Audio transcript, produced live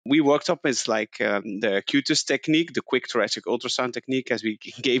we worked up is like the qTUS technique, the quick thoracic ultrasound technique, as we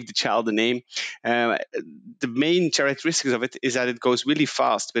gave the child the name. The main characteristics of it is that it goes really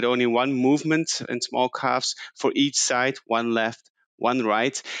fast with only one movement in small calves for each side, one left, one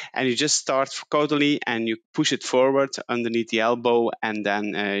right, and you just start caudally and you push it forward underneath the elbow, and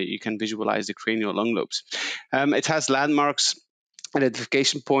then you can visualize the cranial lung lobes. It has landmarks,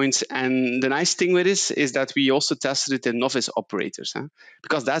 identification points, and the nice thing with this is that we also tested it in novice operators,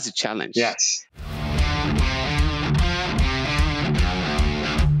 because that's a challenge. Yes.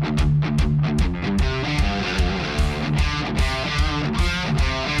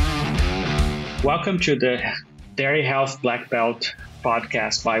 Welcome to the Dairy Health Blackbelt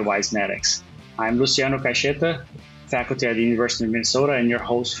Podcast by Wisenetics. I'm Luciano Caixeta, faculty at the University of Minnesota, and your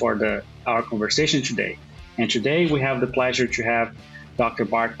host for our conversation today. And today we have the pleasure to have Dr.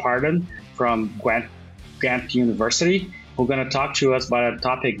 Bart Pardon from Ghent University, who's going to talk to us about a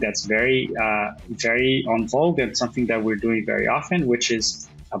topic that's very on vogue and something that we're doing very often, which is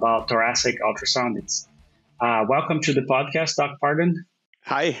about thoracic ultrasound. Welcome to the podcast, Dr. Pardon.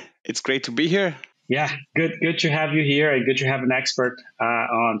 Hi, it's great to be here. Yeah, good to have you here, and good to have an expert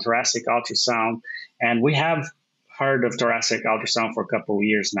on thoracic ultrasound. And we have heard of thoracic ultrasound for a couple of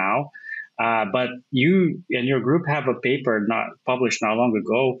years now. But you and your group have a paper published not long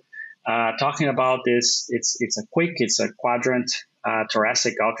ago talking about this. It's a quadrant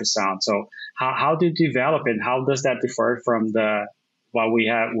thoracic ultrasound. So how did you develop it? How does that differ from what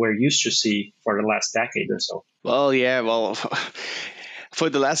we're used to see for the last decade or so? Well, for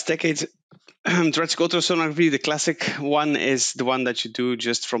the last decade, thoracic ultrasonography, the classic one is the one that you do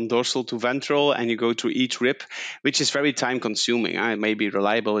just from dorsal to ventral, and you go through each rib, which is very time consuming. It may be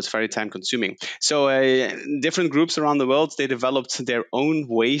reliable, it's very time consuming. So different groups around the world, they developed their own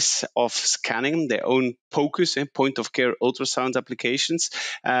ways of scanning, their own POCUS, point of care ultrasound applications.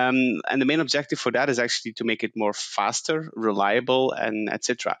 And the main objective for that is actually to make it more faster, reliable, and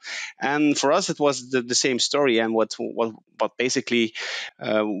etc. And for us, it was the same story. And what basically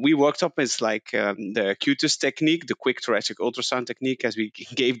we worked up is like the qTUS technique, the quick thoracic ultrasound technique, as we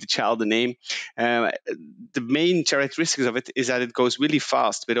gave the child the name. The main characteristics of it is that it goes really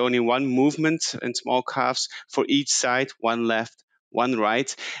fast with only one movement in small calves for each side, one left, one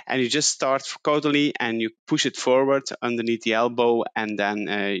right, and you just start caudally and you push it forward underneath the elbow, and then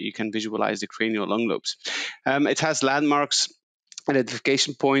you can visualize the cranial lung lobes. It has landmarks,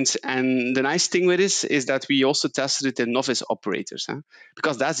 identification points, and the nice thing with this is that we also tested it in novice operators,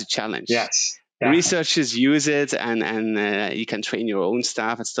 because that's a challenge. Yes. Researchers use it, and you can train your own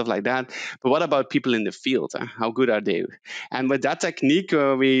staff and stuff like that. But what about people in the field? How good are they? And with that technique,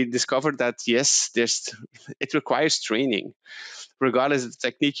 we discovered that yes, it requires training. Regardless of the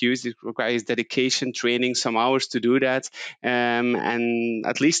technique used, it requires dedication, training, some hours to do that. And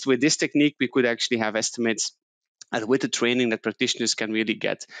at least with this technique, we could actually have estimates with the training that practitioners can really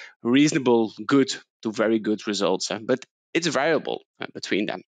get reasonable, good to very good results. But it's variable between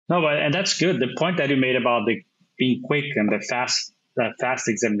them. No, and that's good. The point that you made about being quick and the fast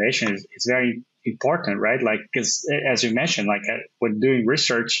examination is very important, right? Like, because as you mentioned, like when doing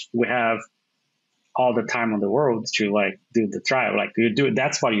research, we have all the time in the world to like do the trial. Like you do,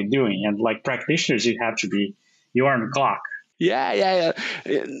 that's what you're doing. And like practitioners, you are on the clock. Yeah.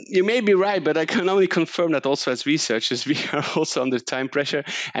 You may be right, but I can only confirm that also as researchers, we are also under time pressure.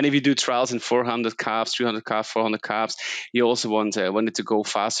 And if you do trials in 400 calves, 300 calves, 400 calves, you also want it to go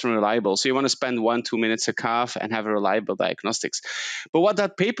faster and reliable. So you want to spend 1-2 minutes a calf and have a reliable diagnostics. But what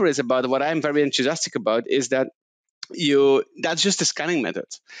that paper is about, what I'm very enthusiastic about, is that that's just a scanning method.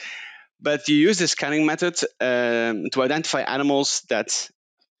 But you use the scanning method to identify animals that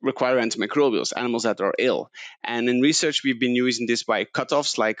require antimicrobials, animals that are ill. And in research, we've been using this by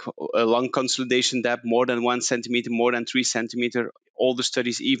cutoffs, like a lung consolidation depth more than 1 centimeter, more than 3 centimeter. All the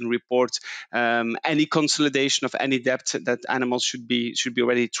studies even report any consolidation of any depth that animals should be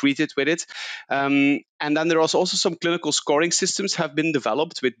already treated with it. And then there are also some clinical scoring systems have been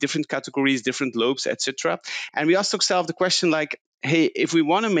developed with different categories, different lobes, etc. And we asked ourselves the question like, hey, if we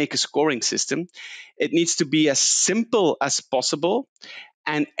want to make a scoring system, it needs to be as simple as possible.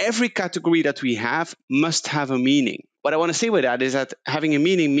 And every category that we have must have a meaning. What I want to say with that is that having a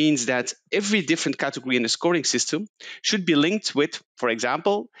meaning means that every different category in the scoring system should be linked with, for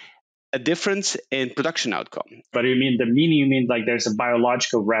example, a difference in production outcome. But you mean like there's a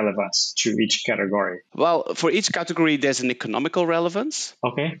biological relevance to each category? Well, for each category, there's an economical relevance.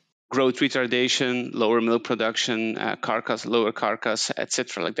 Okay. Growth retardation, lower milk production, lower carcass,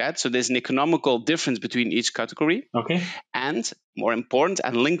 etc., like that. So there's an economical difference between each category. Okay. And more important,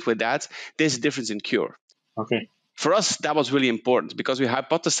 and linked with that, there's a difference in cure. Okay. For us, that was really important because we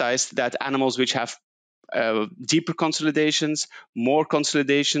hypothesized that animals which have deeper consolidations, more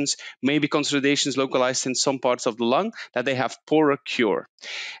consolidations, maybe consolidations localized in some parts of the lung, that they have poorer cure.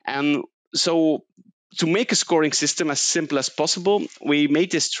 And so to make a scoring system as simple as possible, we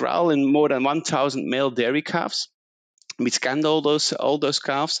made this trial in more than 1,000 male dairy calves. We scanned all those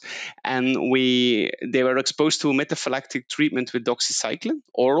calves, and they were exposed to a metaphylactic treatment with doxycycline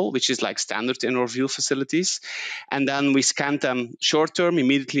oral, which is like standard in our VIL facilities. And then we scanned them short term,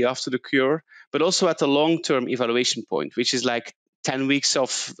 immediately after the cure, but also at a long term evaluation point, which is like 10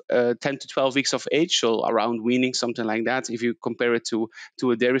 to 12 weeks of age, so around weaning, something like that, if you compare it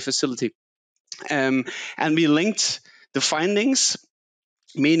to a dairy facility. And we linked the findings,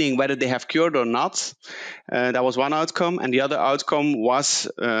 meaning whether they have cured or not. That was one outcome. And the other outcome was,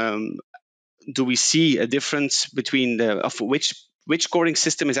 do we see a difference between which scoring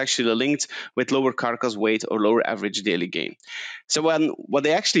system is actually linked with lower carcass weight or lower average daily gain? So what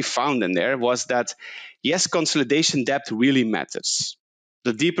they actually found in there was that, yes, consolidation depth really matters.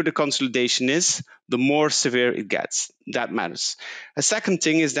 The deeper the consolidation is, the more severe it gets. That matters. A second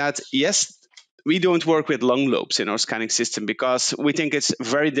thing is that, yes, we don't work with lung lobes in our scanning system because we think it's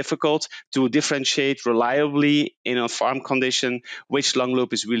very difficult to differentiate reliably in a farm condition which lung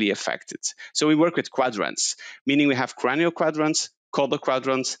lobe is really affected. So we work with quadrants, meaning we have cranial quadrants, caudal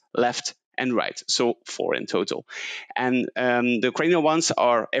quadrants, left and right. So 4 in total. And the cranial ones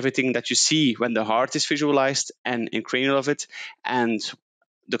are everything that you see when the heart is visualized and in cranial of it. And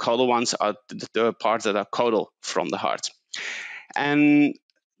the caudal ones are the parts that are caudal from the heart. And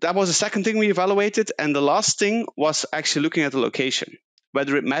that was the second thing we evaluated. And the last thing was actually looking at the location,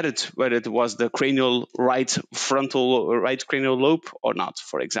 whether it mattered, whether it was the right cranial lobe or not,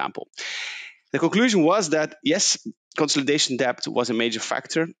 for example. The conclusion was that, yes, consolidation depth was a major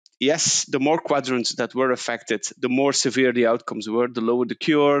factor. Yes, the more quadrants that were affected, the more severe the outcomes were, the lower the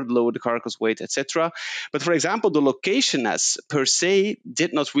cure, the lower the carcass weight, etc. But for example, the location as per se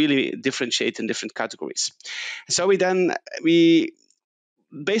did not really differentiate in different categories. So we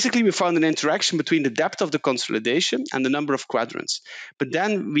found an interaction between the depth of the consolidation and the number of quadrants. But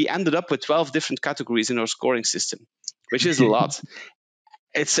then we ended up with 12 different categories in our scoring system, which is a lot.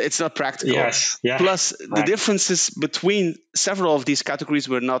 It's not practical. Yes, yeah. Plus, the differences between several of these categories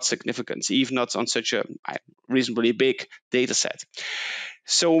were not significant, even not on such a reasonably big data set.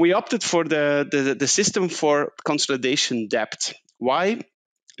 So we opted for the system for consolidation depth. Why?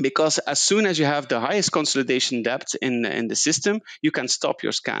 Because as soon as you have the highest consolidation depth in the system, you can stop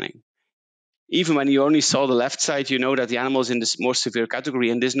your scanning. Even when you only saw the left side, you know that the animal is in this more severe category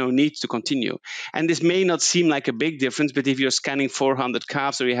and there's no need to continue. And this may not seem like a big difference, but if you're scanning 400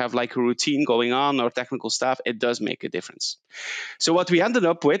 calves or you have like a routine going on or technical staff, it does make a difference. So what we ended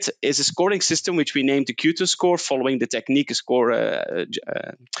up with is a scoring system which we named the qTUS score, following the technique score, a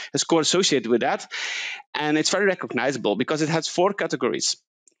score associated with that. And it's very recognizable because it has 4 categories.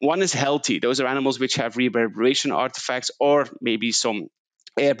 One is healthy. Those are animals which have reverberation artifacts or maybe some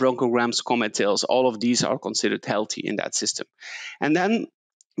air bronchograms, comet tails. All of these are considered healthy in that system. And then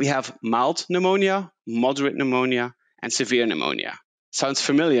we have mild pneumonia, moderate pneumonia, and severe pneumonia. Sounds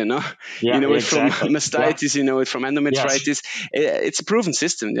familiar, no? Yeah, you know exactly. It from mastitis, you know it from endometritis. Yes. It's a proven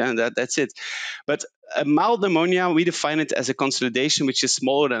system, yeah, that's it. But a mild pneumonia, we define it as a consolidation which is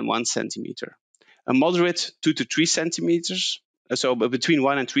smaller than 1 centimeter. A moderate, 2 to 3 centimeters. So between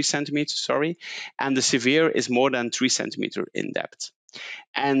 1 and 3 centimeters, sorry. And the severe is more than 3 centimeters in depth.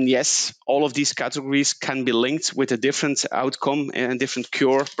 And yes, all of these categories can be linked with a different outcome and different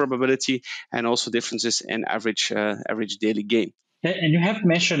cure probability, and also differences in average daily gain. And you have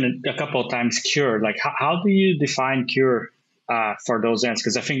mentioned a couple of times cure. Like, how do you define cure for those ends?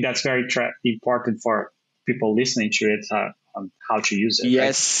 Because I think that's very important for people listening to it. On how to use it.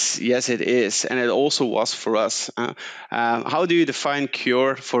 Yes, right? Yes, it is. And it also was for us. How do you define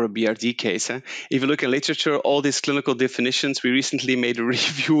cure for a BRD case? If you look in literature, all these clinical definitions, we recently made a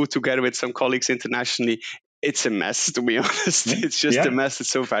review together with some colleagues internationally. It's a mess, to be honest. It's just a mess. It's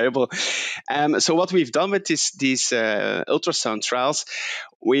so variable. So what we've done with these ultrasound trials,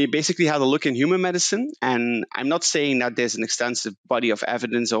 we basically had a look in human medicine. And I'm not saying that there's an extensive body of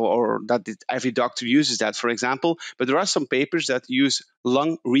evidence or that every doctor uses that, for example, but there are some papers that use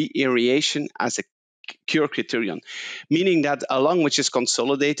lung re-aeration as a cure criterion, meaning that a lung which is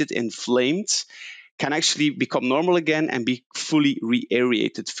consolidated, inflamed, can actually become normal again and be fully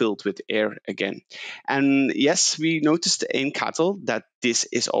re-aerated, filled with air again. And yes, we noticed in cattle that this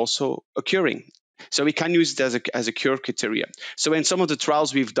is also occurring. So we can use it as a cure criteria. So in some of the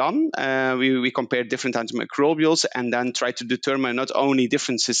trials we've done, we compared different antimicrobials and then tried to determine not only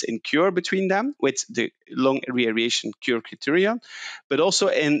differences in cure between them with the lung reaeration cure criteria, but also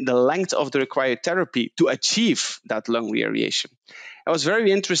in the length of the required therapy to achieve that lung reaeration. It was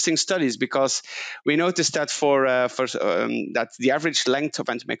very interesting studies because we noticed that that the average length of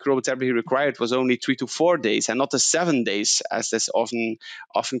antimicrobial therapy required was only 3 to 4 days and not the 7 days as is often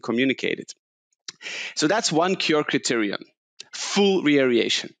communicated. So that's one cure criterion, full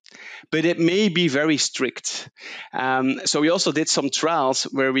reaeration. But it may be very strict. So we also did some trials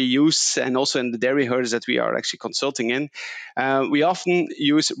where we use, and also in the dairy herds that we are actually consulting in, we often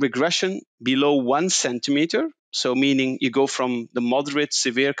use regression below 1 centimeter. So meaning you go from the moderate,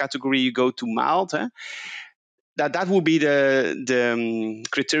 severe category, you go to mild. That will be the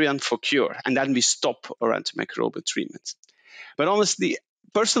criterion for cure. And then we stop our antimicrobial treatment. But honestly,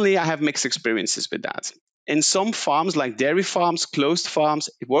 personally, I have mixed experiences with that. In some farms, like dairy farms, closed farms,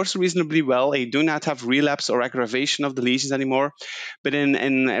 it works reasonably well. They do not have relapse or aggravation of the lesions anymore. But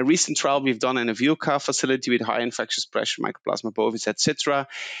in a recent trial we've done in a veal calf facility with high infectious pressure, Mycoplasma bovis, etc.,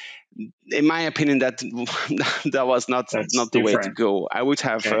 in my opinion, that was not the way to go. I would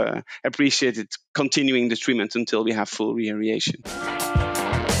have appreciated continuing the treatment until we have full reaeration.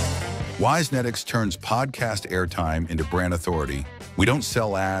 WiseNetics turns podcast airtime into brand authority. We don't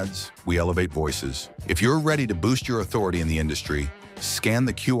sell ads, we elevate voices. If you're ready to boost your authority in the industry, scan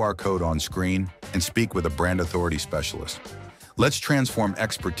the QR code on screen and speak with a brand authority specialist. Let's transform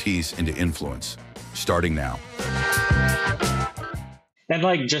expertise into influence, starting now. And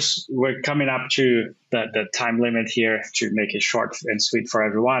we're coming up to the time limit here to make it short and sweet for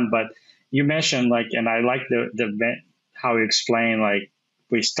everyone. But you mentioned and I like the how you explain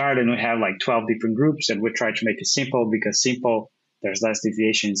we start and we have 12 different groups and we try to make it simple because simple, there's less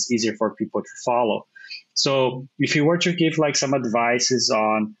deviation, it's easier for people to follow. So if you were to give some advices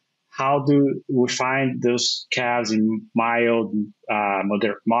on how do we find those calves in mild,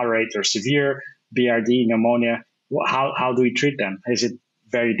 moderate or severe BRD, pneumonia, how do we treat them? Is it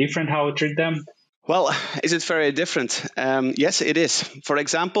very different how we treat them? Well, is it very different? Yes, it is. For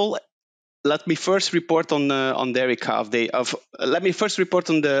example, let me first report on dairy calf data. Let me first report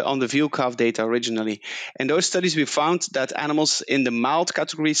on the veal calf data originally. In those studies, we found that animals in the mild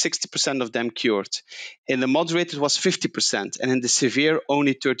category, 60% of them cured. In the moderate, it was 50%, and in the severe,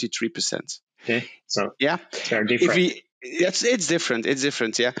 only 33%. Okay, so yeah, it's very different. It's different. It's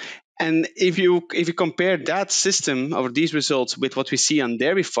different. Yeah. And if you compare that system or these results with what we see on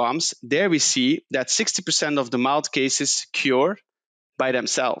dairy farms, there we see that 60% of the mild cases cure by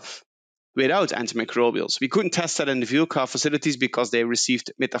themselves without antimicrobials. We couldn't test that in the veal calf facilities because they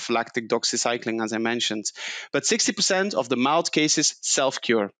received metaphylactic doxycycline, as I mentioned. But 60% of the mild cases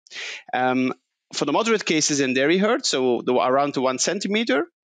self-cure. For the moderate cases in dairy herd, so around the 1 centimeter,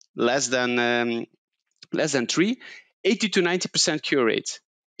 less than 3, 80 to 90% cure rate.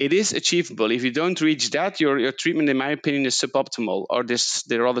 It is achievable. If you don't reach that, your treatment, in my opinion, is suboptimal, or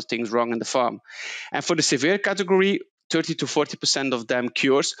there are other things wrong in the farm. And for the severe category, 30 to 40% of them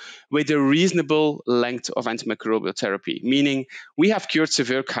cures with a reasonable length of antimicrobial therapy, meaning we have cured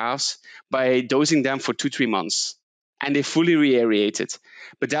severe calves by dosing them for 2-3 months. And they fully reaerated.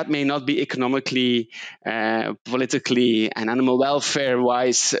 But that may not be economically, politically, and animal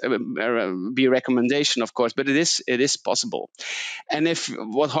welfare-wise be a recommendation, of course, but it is possible. And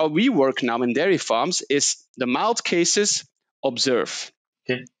how we work now in dairy farms is the mild cases observe.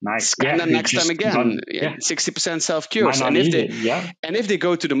 Okay, nice. Scan them next time again. 60% self-cures. And if they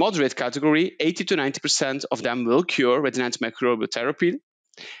go to the moderate category, 80 to 90% of them will cure with an antimicrobial therapy.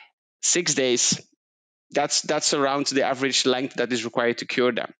 6 days. That's around the average length that is required to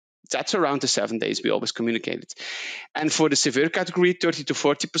cure them. That's around the 7 days we always communicated. And for the severe category, 30 to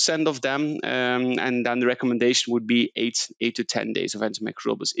 40% of them, and then the recommendation would be 8 to 10 days of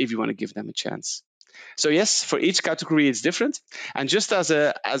antimicrobials if you want to give them a chance. So yes, for each category it's different. And just as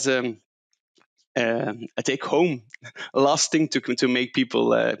a take home last thing to make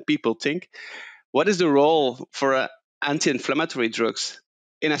people think, what is the role for anti-inflammatory drugs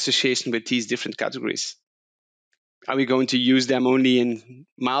in association with these different categories? Are we going to use them only in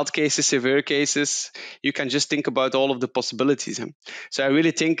mild cases, severe cases? You can just think about all of the possibilities. So I really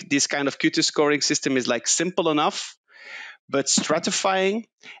think this kind of qTUS scoring system is simple enough, but stratifying,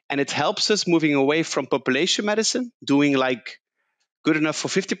 and it helps us moving away from population medicine, doing good enough for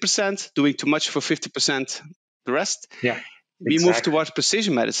 50%, doing too much for 50%, the rest. Yeah, we move towards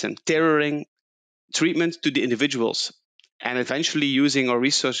precision medicine, tailoring treatment to the individuals, and eventually using our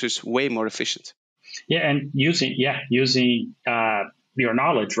resources way more efficient. Yeah, and using your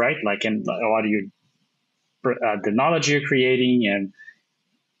knowledge, right? Like, and what you the knowledge you're creating, and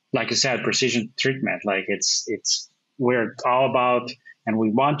like you said, precision treatment. Like it's we're all about, and we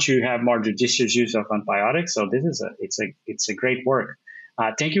want to have more judicious use of antibiotics. So this is it's a great work.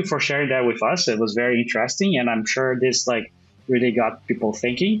 Thank you for sharing that with us. It was very interesting, and I'm sure this like really got people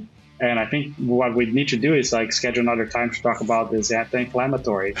thinking. And I think what we need to do is like schedule another time to talk about this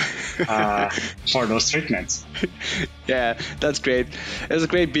anti-inflammatory for those treatments. Yeah, that's great. It was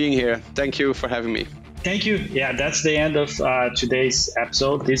great being here. Thank you for having me. Thank you. Yeah, that's the end of today's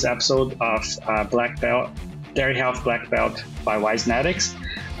episode. This episode of Dairy Health Blackbelt by Wisenetics.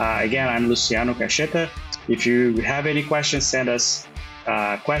 Again, I'm Luciano Caixeta. If you have any questions, send us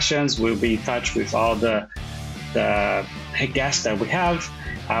questions. We'll be in touch with all the guests that we have.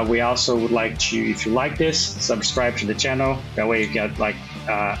 We also would like to, if you like this, subscribe to the channel. That way you get like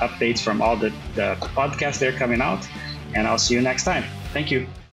updates from all the podcasts that are coming out. And I'll see you next time. Thank you.